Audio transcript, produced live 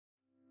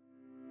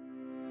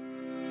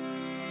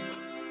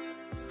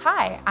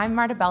Hi, I'm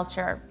Marta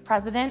Belcher,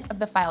 president of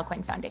the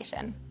Filecoin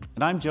Foundation.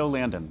 And I'm Joe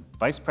Landon,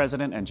 vice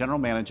president and general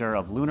manager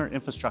of Lunar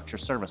Infrastructure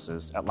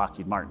Services at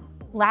Lockheed Martin.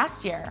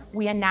 Last year,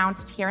 we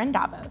announced here in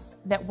Davos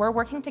that we're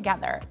working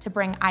together to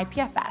bring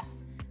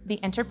IPFS, the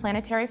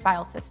InterPlanetary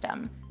File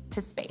System, to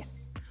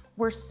space.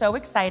 We're so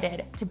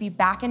excited to be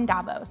back in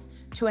Davos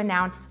to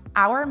announce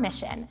our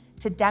mission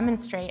to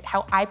demonstrate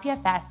how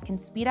IPFS can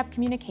speed up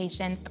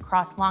communications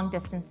across long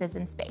distances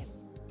in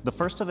space. The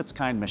first of its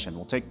kind mission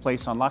will take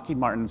place on Lockheed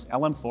Martin's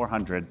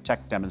LM-400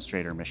 Tech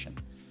Demonstrator mission.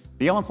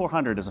 The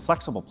LM-400 is a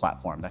flexible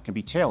platform that can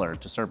be tailored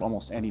to serve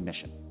almost any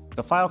mission.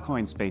 The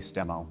Filecoin space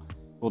demo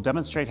will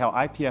demonstrate how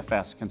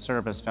IPFS can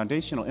serve as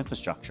foundational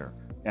infrastructure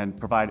and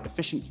provide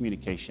efficient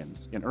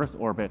communications in Earth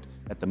orbit,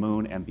 at the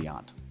Moon, and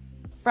beyond.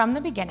 From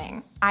the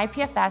beginning,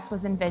 IPFS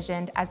was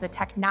envisioned as a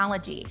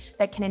technology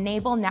that can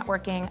enable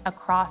networking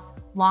across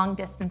long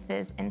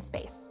distances in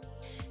space.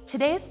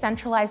 Today's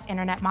centralized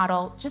internet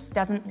model just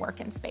doesn't work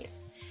in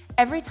space.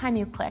 Every time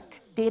you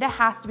click, data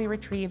has to be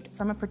retrieved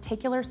from a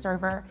particular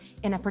server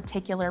in a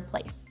particular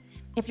place.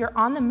 If you're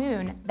on the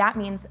Moon, that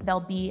means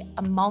there'll be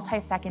a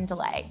multi-second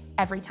delay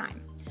every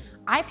time.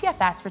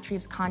 IPFS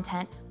retrieves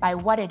content by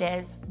what it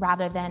is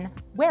rather than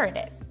where it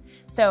is,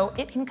 so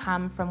it can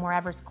come from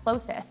wherever's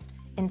closest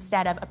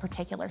instead of a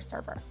particular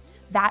server.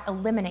 That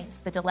eliminates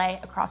the delay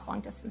across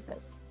long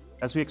distances.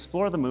 As we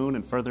explore the Moon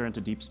and further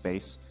into deep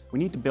space, we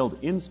need to build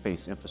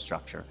in-space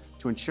infrastructure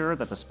to ensure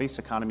that the space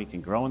economy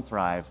can grow and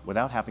thrive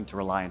without having to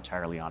rely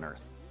entirely on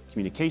Earth.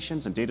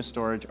 Communications and data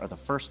storage are the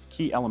first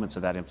key elements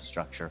of that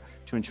infrastructure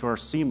to ensure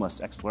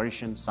seamless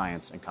exploration,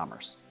 science, and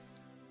commerce.